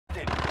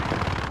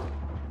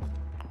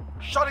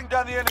Shutting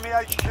down the enemy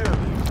HQ.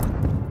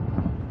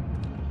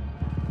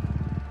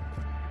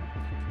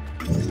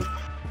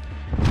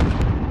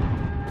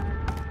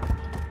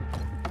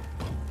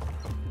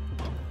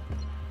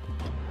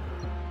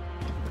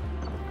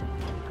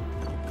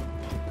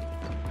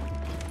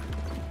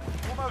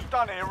 Almost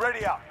done here,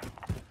 ready up.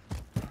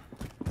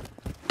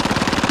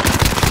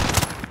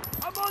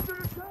 I'm under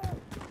attack!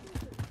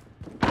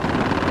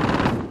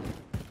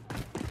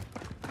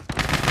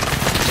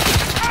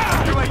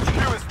 New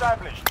HQ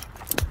established.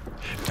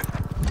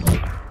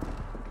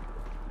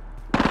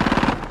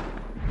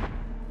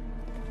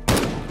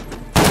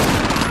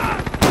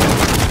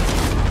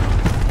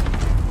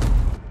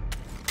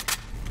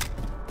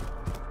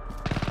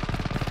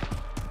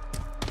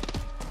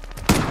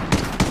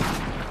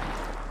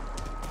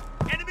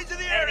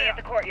 Enemy at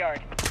the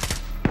courtyard.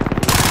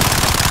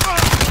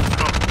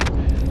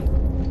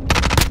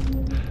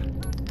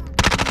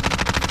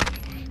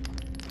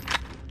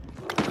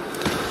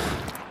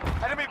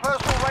 Enemy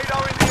personal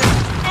radar in the air.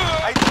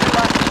 HQ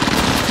active.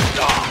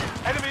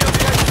 Enemy on the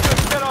HQ,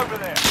 get over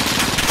there.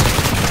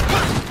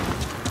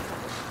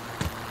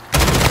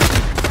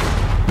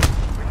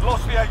 We've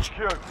lost the HQ.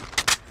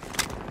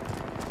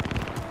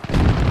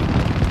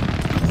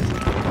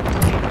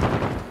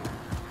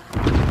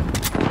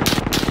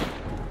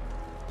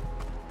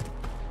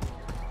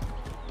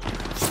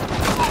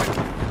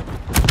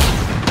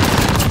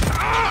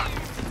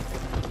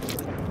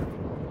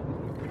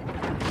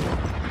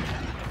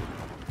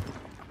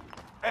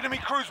 Enemy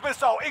cruise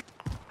missile.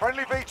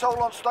 Friendly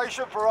VTOL on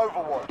station for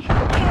overwatch.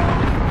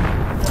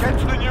 Get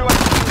to the new HQ.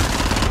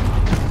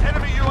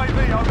 Enemy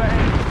UAV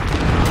overhead.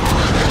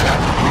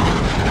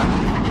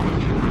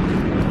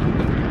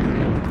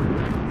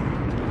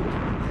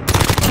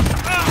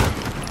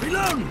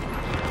 Reload!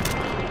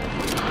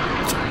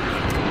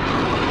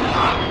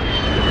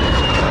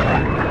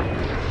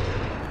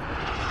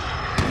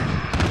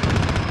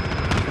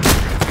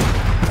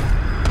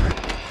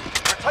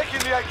 We're taking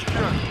the HQ.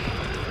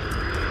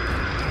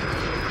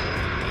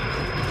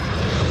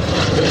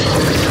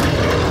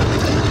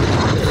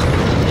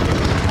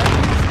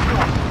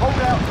 Hold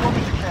out as long as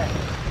you can.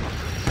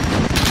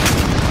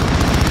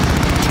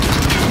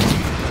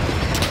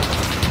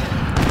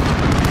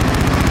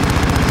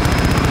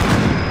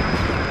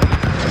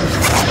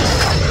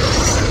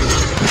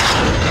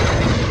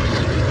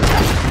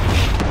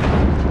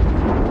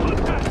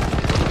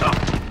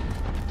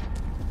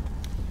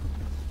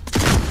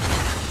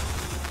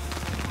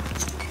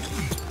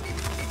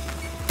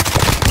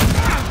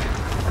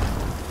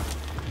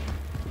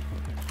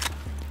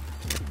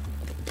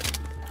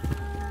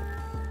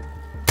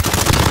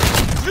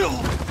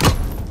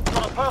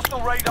 Got a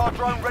personal radar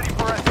drone ready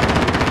for us.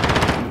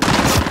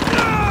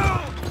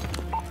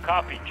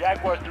 Copy.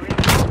 Jaguar 3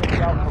 is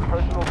out for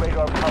personal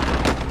radar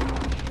coverage.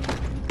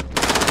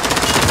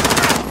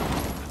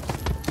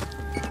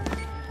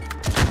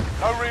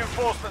 No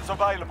reinforcements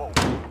available.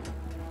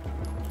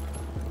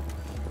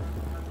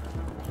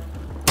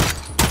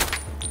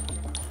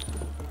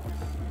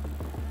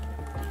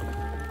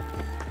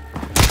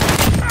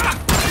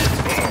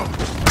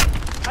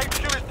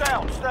 HQ is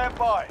down. Stand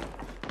by.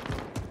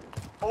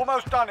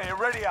 Almost done here.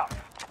 Ready up.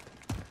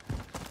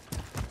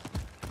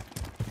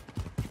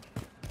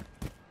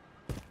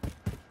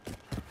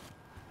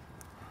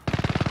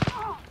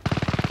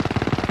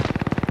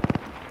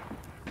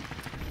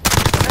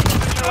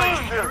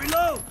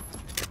 Reload!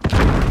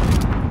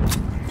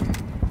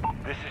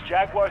 This is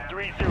Jaguar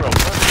 3-0.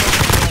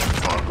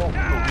 Personal go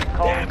fuel.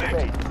 Calling the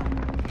base.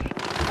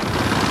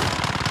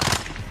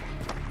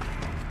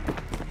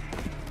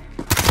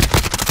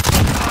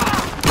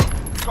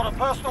 Got a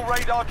personal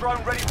radar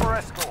drone ready for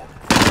escort.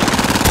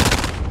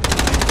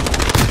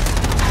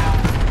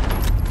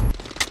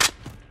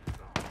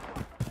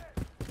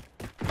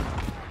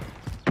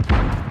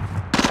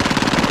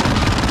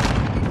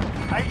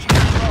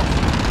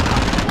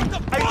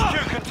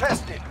 HQ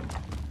contested.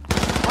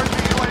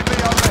 Friendly UAV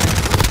overhead.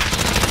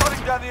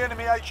 Shutting down the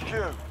enemy HQ.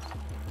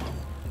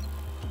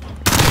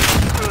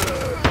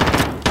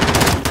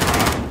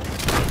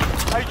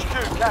 HQ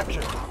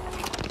captured.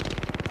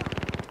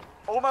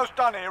 Almost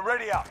done here,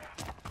 ready up.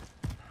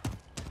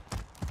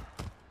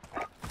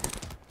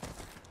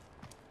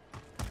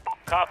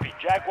 Copy.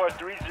 Jaguar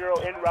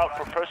 3-0 en route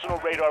for personal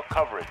radar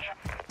coverage.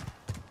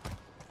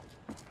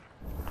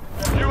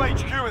 New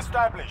HQ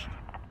established.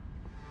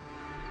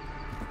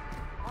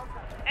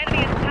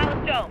 Enemy in the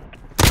Palace Dome.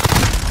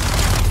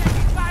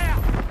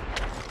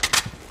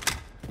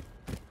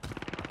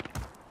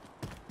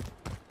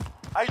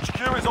 HQ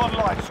is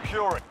online,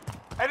 securing.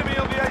 Enemy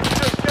on the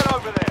HQ, get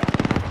over there.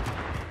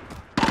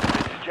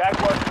 This is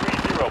Jaguar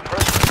 3-0.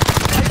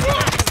 Personal.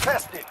 HQ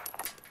contested.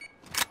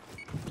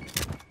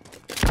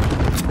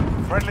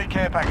 Friendly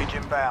care package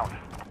inbound.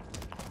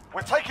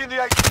 We're taking the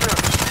HQ.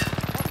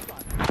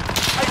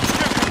 HQ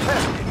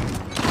contested.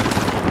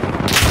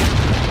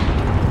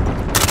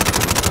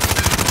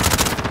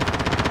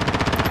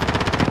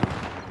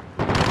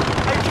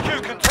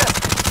 HQ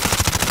contested.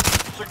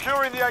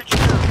 Securing the HQ.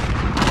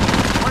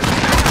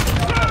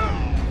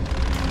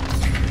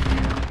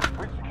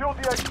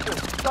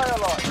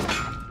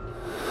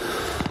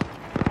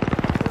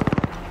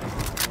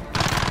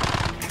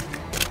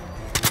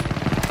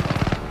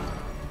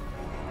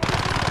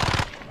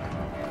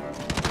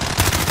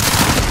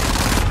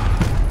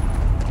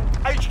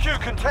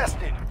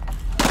 contested.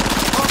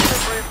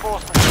 Constant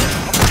reinforcements.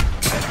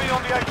 Enemy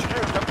on the HQ,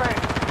 defend.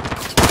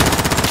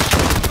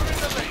 You're in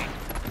the lead.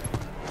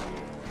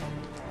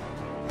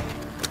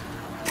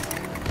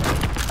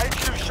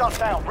 HQ shut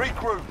down,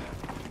 regroup.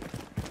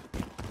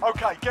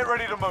 Okay, get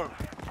ready to move.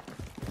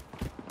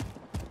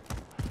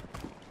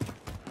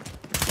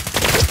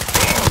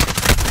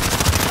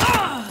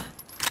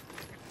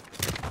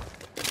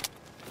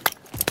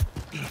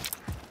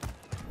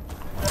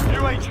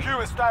 New HQ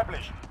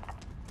established.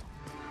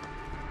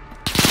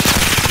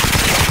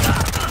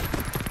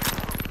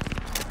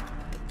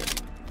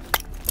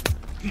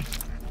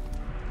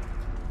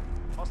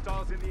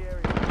 Hostiles in the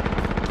area.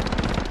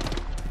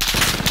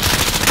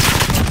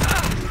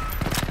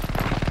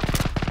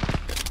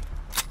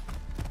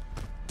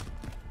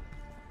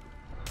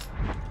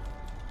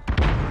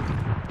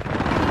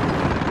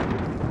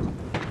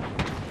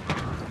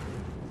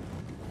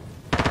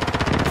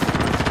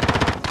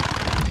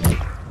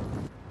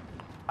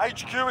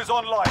 HQ is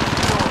online.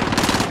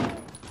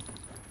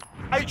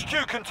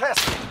 HQ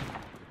contested.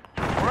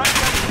 We're at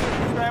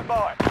HQ. Stand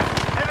by.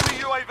 Enemy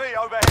UAV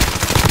overhead.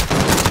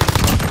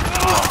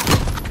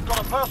 Got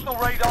a personal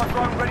radar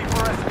drone ready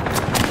for escort.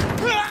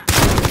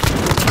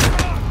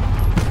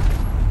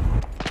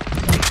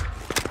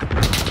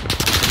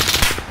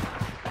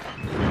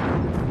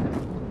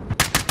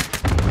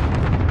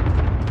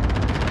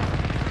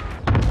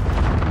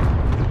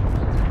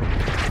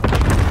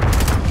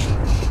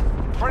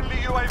 Friendly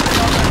UAV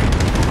overhead.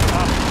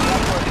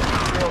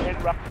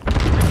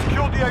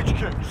 Secured the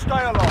HQ.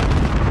 Stay alive.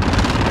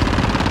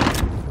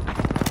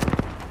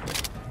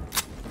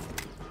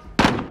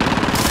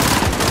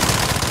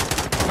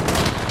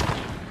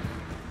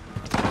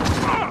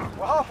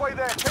 We're halfway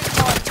there. Keep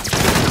fighting.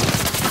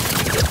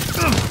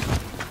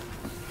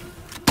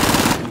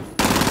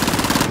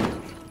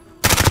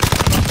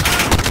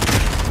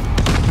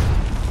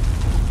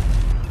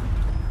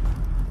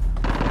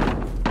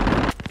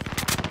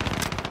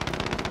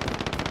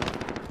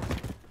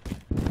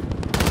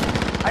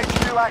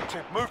 HQ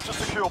active. Move to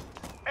secure.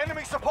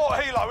 Enemy support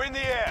helo in the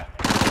air.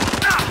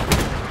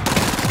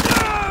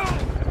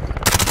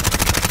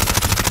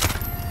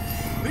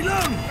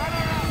 Reload!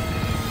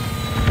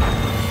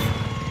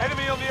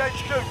 Enemy on the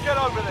HQ. Get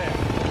over there.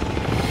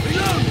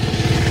 Reload!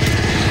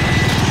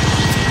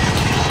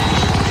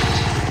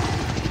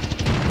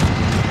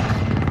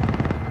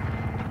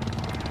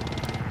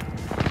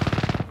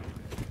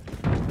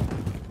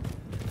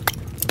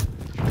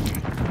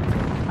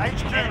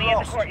 HQ Enemy in the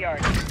lost.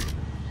 courtyard.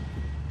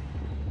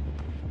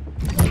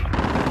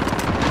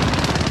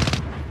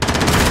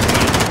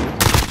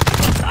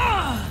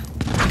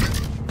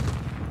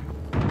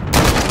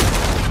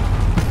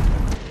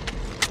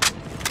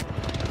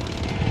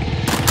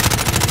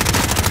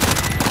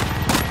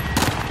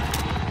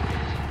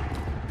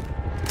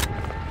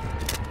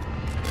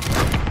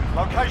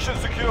 Location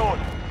secured.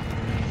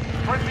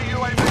 Friendly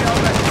UAV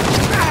overhead.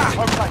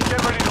 Okay, get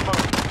ready to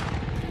move.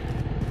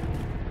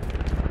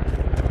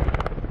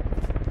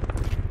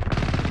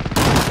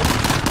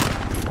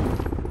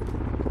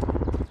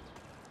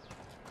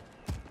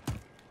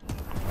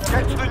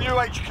 Get to the new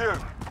HQ.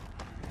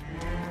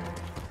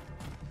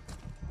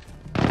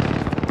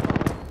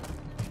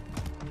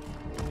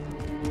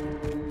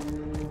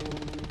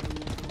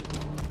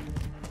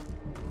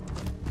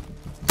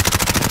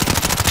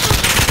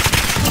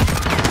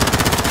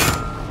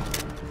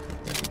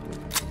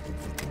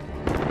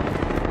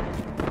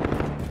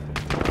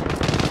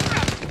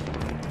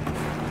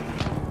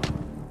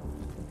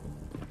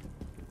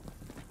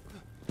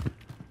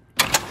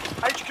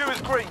 HQ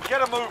is green,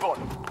 get a move on.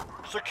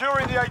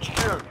 Securing the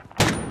HQ.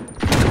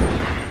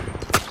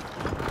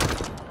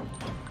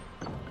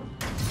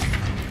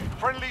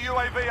 Friendly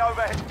UAV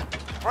overhead.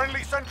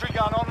 Friendly sentry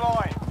gun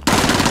online.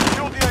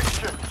 Secure the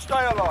HQ,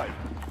 stay alive.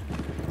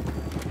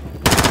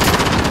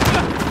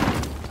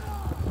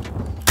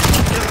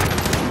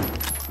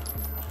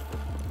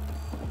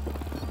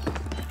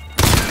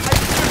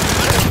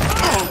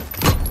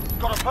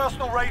 Got a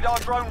personal radar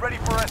drone ready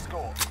for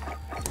escort.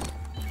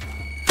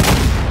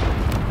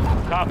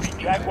 Copy.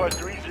 Jaguar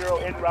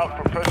 3-0 en route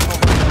for personal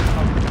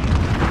coverage.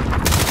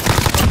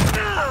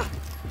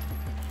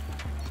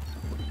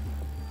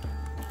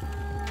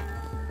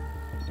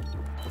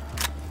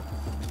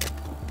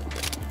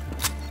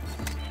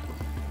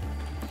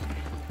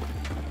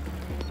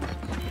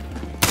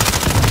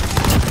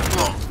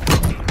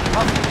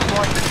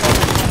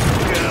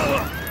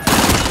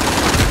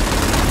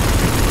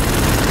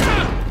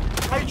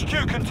 HQ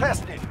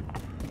contested.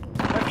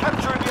 They're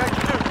capturing the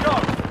HQ. Go!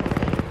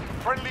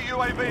 Friendly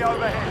UAV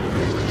overhead.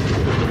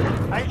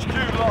 HQ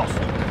lost.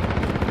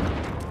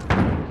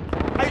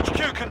 HQ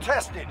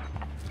contested.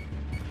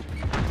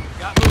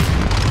 Got moving.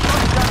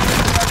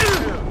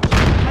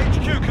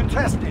 HQ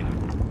contested.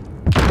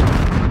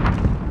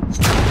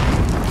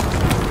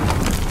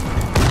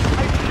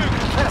 HQ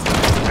contested.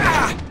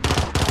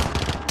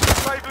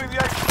 Disabling the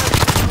HQ.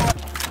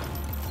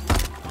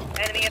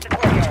 Enemy at the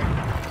courtyard.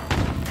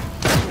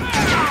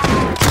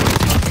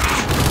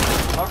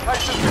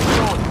 Location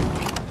secured.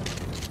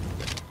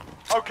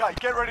 Okay,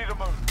 get ready to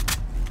move.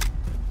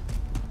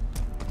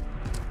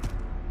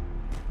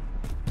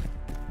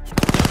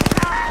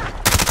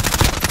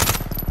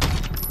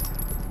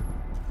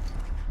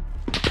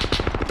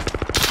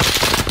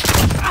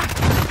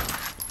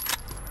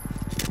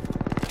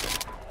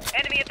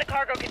 Enemy at the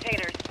cargo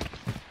containers.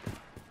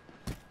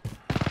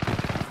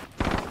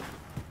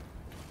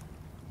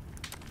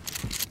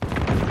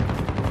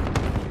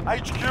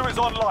 HQ is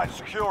online,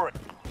 secure it.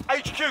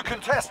 HQ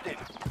contested.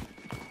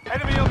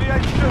 Enemy on the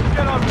HQ,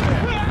 get over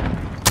there.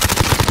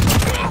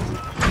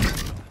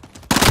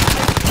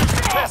 HQ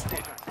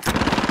contested.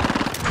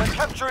 They're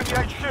capturing the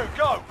HQ,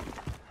 go.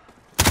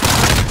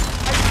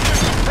 HQ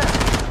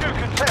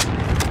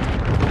contested.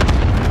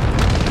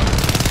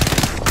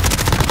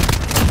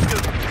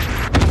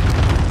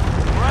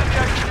 We're at the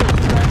HQ,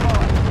 stand by.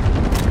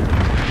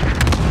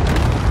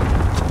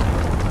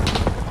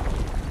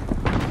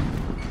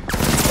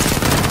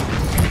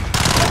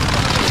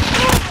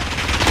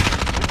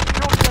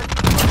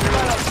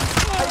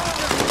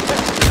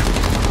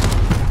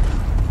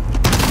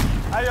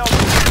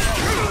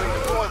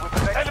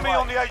 Enemy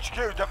on the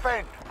HQ,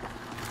 defend.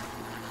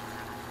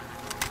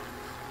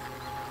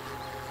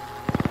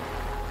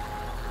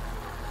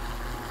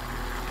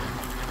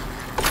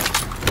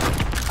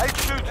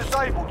 HQ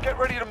disabled, get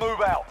ready to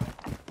move out.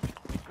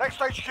 Next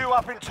HQ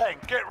up in 10,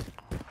 get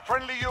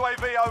friendly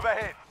UAV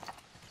overhead.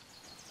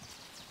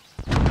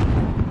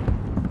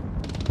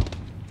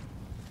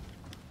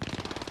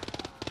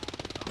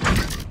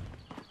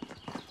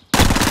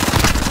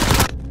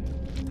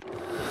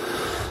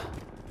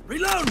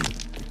 Reload!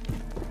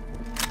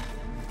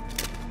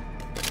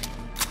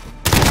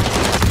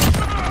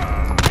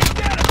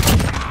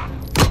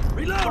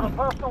 Got a Reload!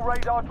 personal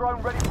radar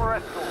drone ready for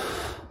escort.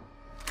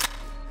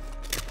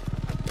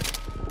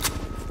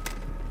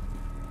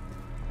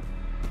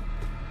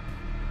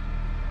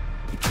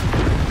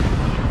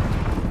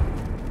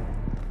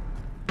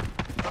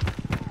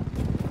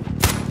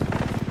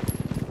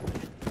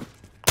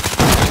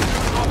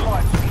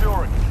 Online,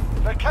 securing.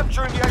 They're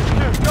capturing the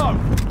HQ, go!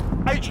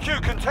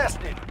 HQ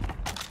contested.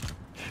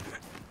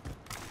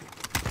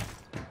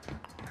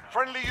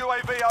 Friendly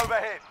UAV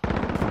overhead.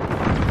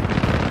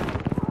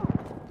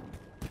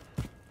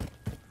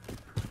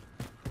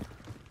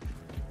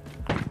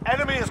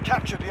 Enemy has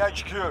captured the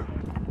HQ.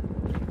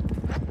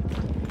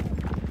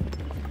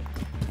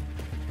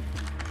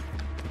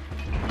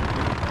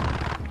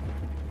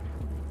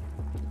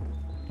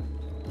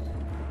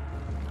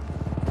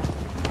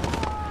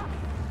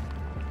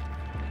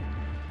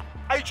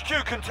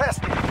 HQ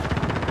contested.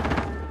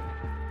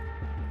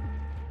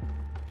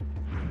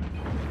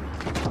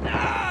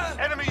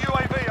 Enemy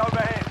UAV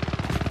overhead.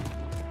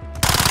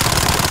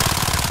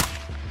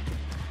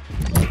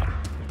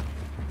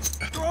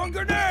 Strong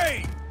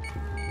grenade!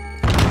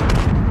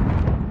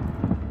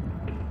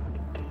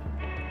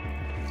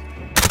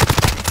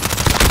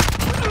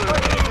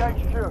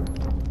 HQ.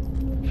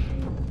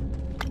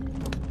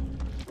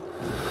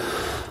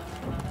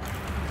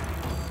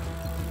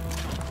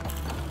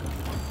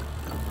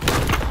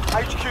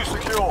 HQ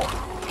secure.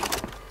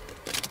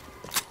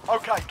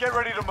 Okay, get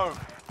ready to move.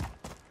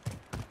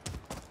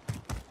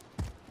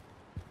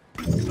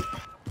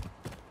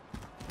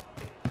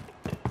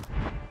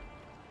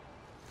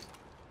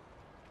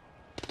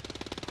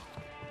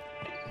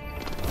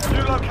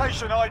 New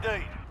location ID.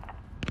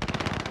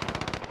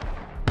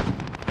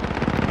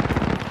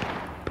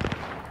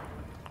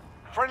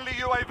 Friendly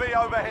UAV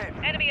overhead.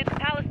 Enemy at the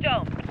Palace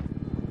Dome.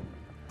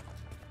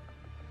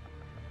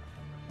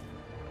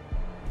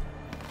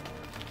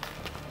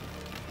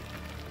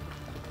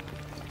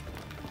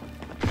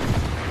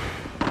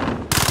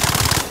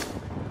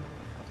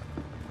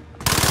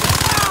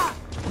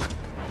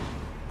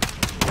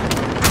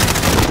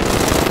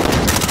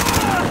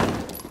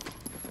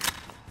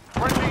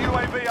 Friendly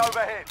UAV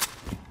overhead.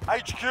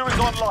 HQ is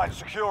online,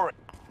 secure it.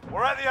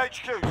 We're at the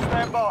HQ,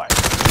 stand by.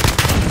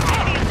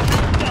 Enemy at the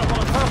Palace Dome.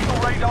 Got a personal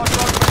radar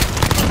drone ready.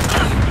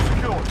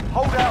 Secured.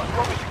 Hold out as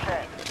long as you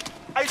can.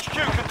 HQ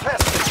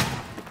contested.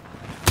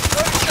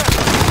 30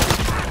 seconds.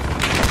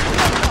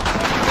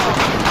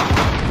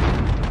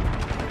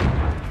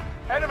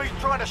 Enemies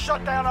trying to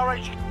shut down our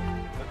HQ.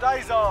 The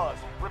day's ours.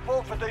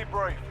 Report for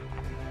debrief.